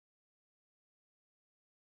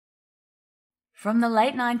From the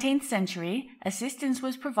late 19th century, assistance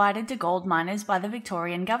was provided to gold miners by the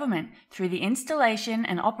Victorian Government through the installation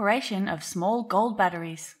and operation of small gold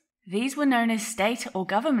batteries. These were known as state or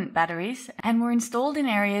government batteries and were installed in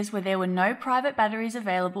areas where there were no private batteries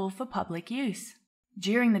available for public use.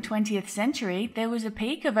 During the 20th century, there was a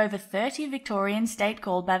peak of over 30 Victorian state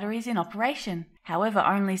gold batteries in operation. However,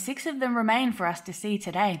 only 6 of them remain for us to see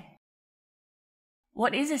today.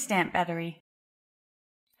 What is a stamp battery?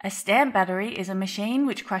 A stamp battery is a machine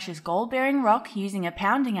which crushes gold-bearing rock using a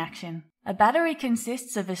pounding action. A battery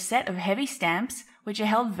consists of a set of heavy stamps which are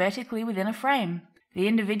held vertically within a frame. The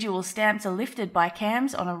individual stamps are lifted by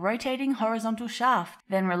cams on a rotating horizontal shaft,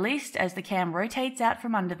 then released as the cam rotates out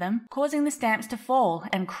from under them, causing the stamps to fall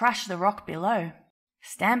and crush the rock below.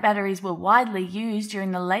 Stamp batteries were widely used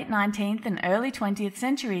during the late 19th and early 20th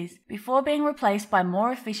centuries, before being replaced by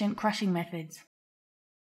more efficient crushing methods.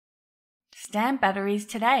 Stamp batteries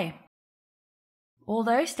today.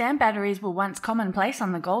 Although stamp batteries were once commonplace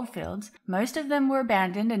on the goldfields, most of them were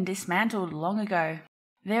abandoned and dismantled long ago.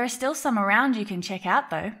 There are still some around you can check out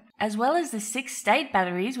though. As well as the 6 state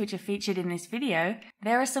batteries which are featured in this video,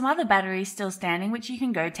 there are some other batteries still standing which you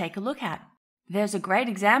can go take a look at. There's a great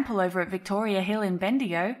example over at Victoria Hill in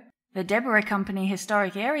Bendigo, the Deborah Company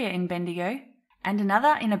Historic Area in Bendigo, and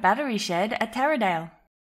another in a battery shed at Taradale.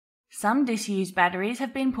 Some disused batteries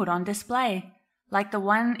have been put on display, like the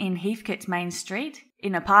one in Heathcote's Main Street,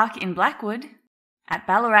 in a park in Blackwood, at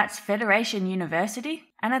Ballarat's Federation University,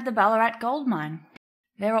 and at the Ballarat Gold Mine.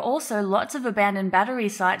 There are also lots of abandoned battery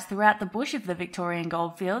sites throughout the bush of the Victorian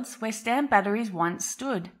Goldfields where stamp batteries once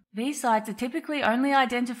stood. These sites are typically only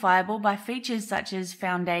identifiable by features such as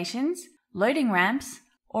foundations, loading ramps,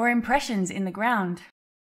 or impressions in the ground.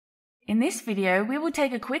 In this video, we will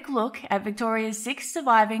take a quick look at Victoria's 6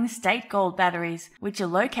 surviving state gold batteries, which are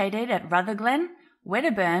located at Rutherglen,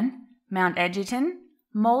 Wedderburn, Mount Egerton,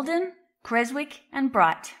 Maldon, Creswick, and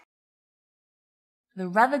Bright. The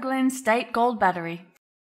Rutherglen State Gold Battery.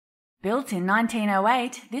 Built in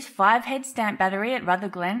 1908, this 5-head stamp battery at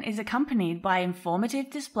Rutherglen is accompanied by informative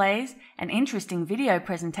displays and interesting video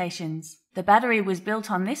presentations. The battery was built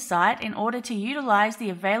on this site in order to utilise the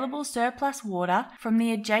available surplus water from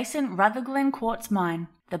the adjacent Rutherglen quartz mine.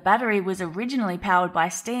 The battery was originally powered by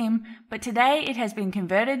steam, but today it has been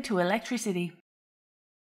converted to electricity.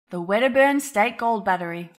 The Wedderburn State Gold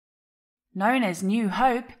Battery. Known as New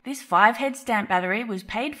Hope, this 5-head stamp battery was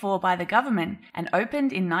paid for by the government and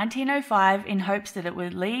opened in 1905 in hopes that it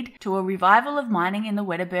would lead to a revival of mining in the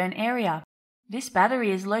Wedderburn area. This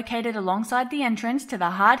battery is located alongside the entrance to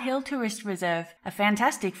the Hard Hill Tourist Reserve, a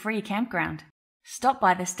fantastic free campground. Stop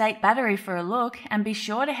by the State Battery for a look and be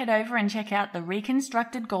sure to head over and check out the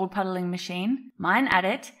reconstructed gold puddling machine, mine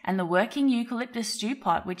adit, and the working eucalyptus stew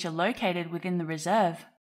pot which are located within the reserve.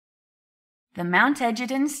 The Mount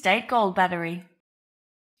Egerton State Gold Battery.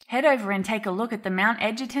 Head over and take a look at the Mount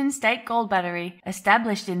Egerton State Gold Battery,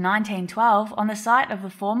 established in 1912 on the site of the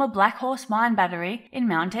former Black Horse Mine Battery in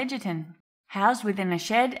Mount Egerton. Housed within a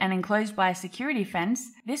shed and enclosed by a security fence,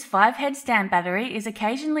 this 5-head stamp battery is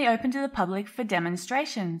occasionally open to the public for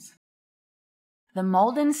demonstrations. The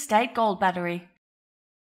Maldon State Gold Battery.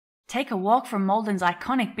 Take a walk from Maldon's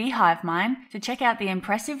iconic beehive mine to check out the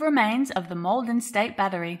impressive remains of the Maldon State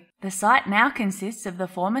Battery. The site now consists of the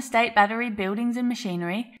former State Battery buildings and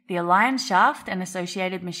machinery, the Alliance shaft and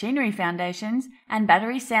associated machinery foundations, and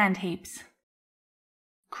battery sand heaps.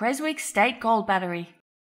 Creswick State Gold Battery.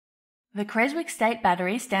 The Creswick State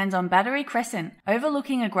Battery stands on Battery Crescent,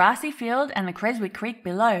 overlooking a grassy field and the Creswick Creek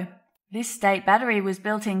below. This state battery was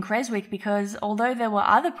built in Creswick because, although there were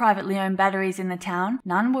other privately owned batteries in the town,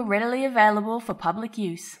 none were readily available for public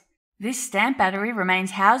use. This stamp battery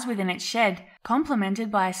remains housed within its shed,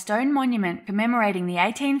 complemented by a stone monument commemorating the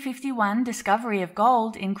 1851 discovery of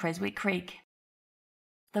gold in Creswick Creek.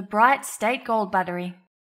 The Bright State Gold Battery.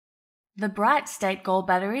 The Bright State Gold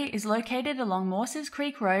Battery is located along Morses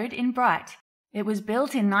Creek Road in Bright. It was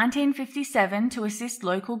built in 1957 to assist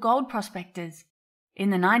local gold prospectors. In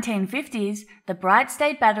the 1950s, the Bright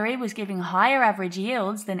State Battery was giving higher average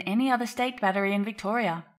yields than any other state battery in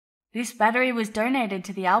Victoria. This battery was donated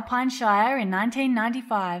to the Alpine Shire in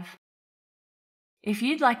 1995. If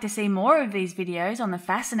you'd like to see more of these videos on the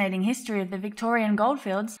fascinating history of the Victorian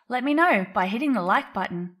Goldfields, let me know by hitting the like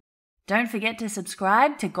button. Don't forget to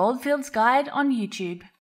subscribe to Goldfields Guide on YouTube.